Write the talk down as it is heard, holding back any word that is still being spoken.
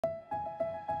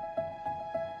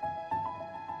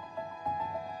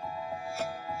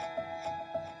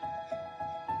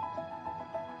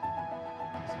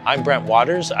I'm Brent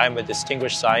Waters. I'm a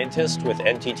distinguished scientist with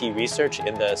NTT Research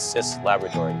in the CIS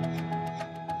laboratory.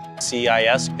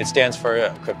 CIS, it stands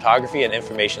for Cryptography and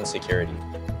Information Security.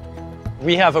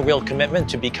 We have a real commitment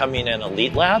to becoming an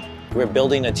elite lab. We're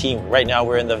building a team. Right now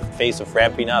we're in the phase of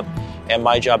ramping up, and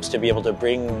my job is to be able to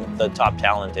bring the top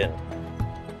talent in.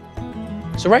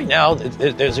 So right now,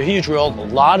 there's a huge role, a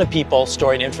lot of people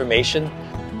storing information,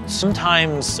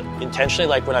 sometimes intentionally,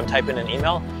 like when I'm typing an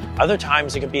email. Other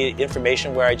times it could be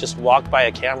information where I just walk by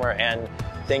a camera and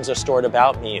things are stored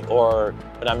about me, or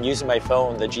when I'm using my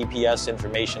phone, the GPS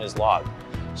information is logged.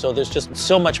 So there's just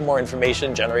so much more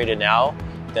information generated now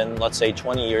than, let's say,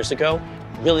 20 years ago.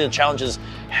 Really the challenge is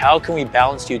how can we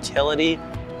balance utility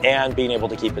and being able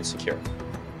to keep it secure?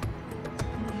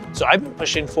 So I've been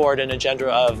pushing forward an agenda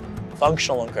of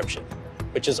functional encryption,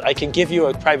 which is I can give you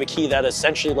a private key that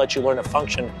essentially lets you learn a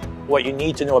function, what you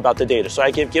need to know about the data. So I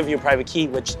give you a private key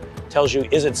which tells you,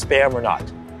 is it spam or not?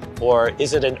 Or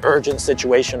is it an urgent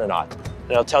situation or not?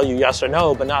 And I'll tell you yes or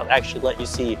no, but not actually let you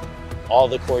see all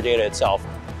the core data itself.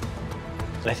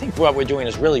 And I think what we're doing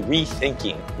is really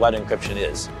rethinking what encryption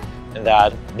is. And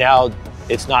that now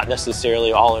it's not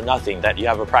necessarily all or nothing, that you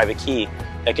have a private key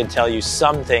that can tell you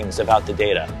some things about the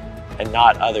data and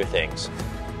not other things.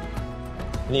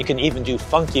 And you can even do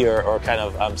funkier or kind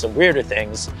of some weirder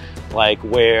things, like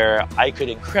where I could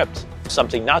encrypt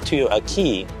something not to a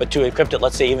key, but to encrypt it,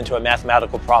 let's say, even to a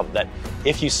mathematical problem, that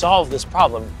if you solve this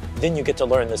problem, then you get to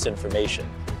learn this information.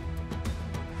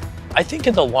 I think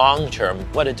in the long term,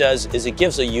 what it does is it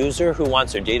gives a user who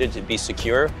wants their data to be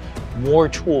secure more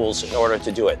tools in order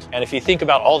to do it. And if you think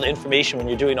about all the information when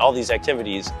you're doing all these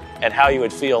activities and how you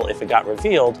would feel if it got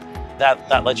revealed,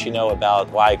 that lets you know about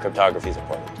why cryptography is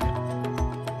important.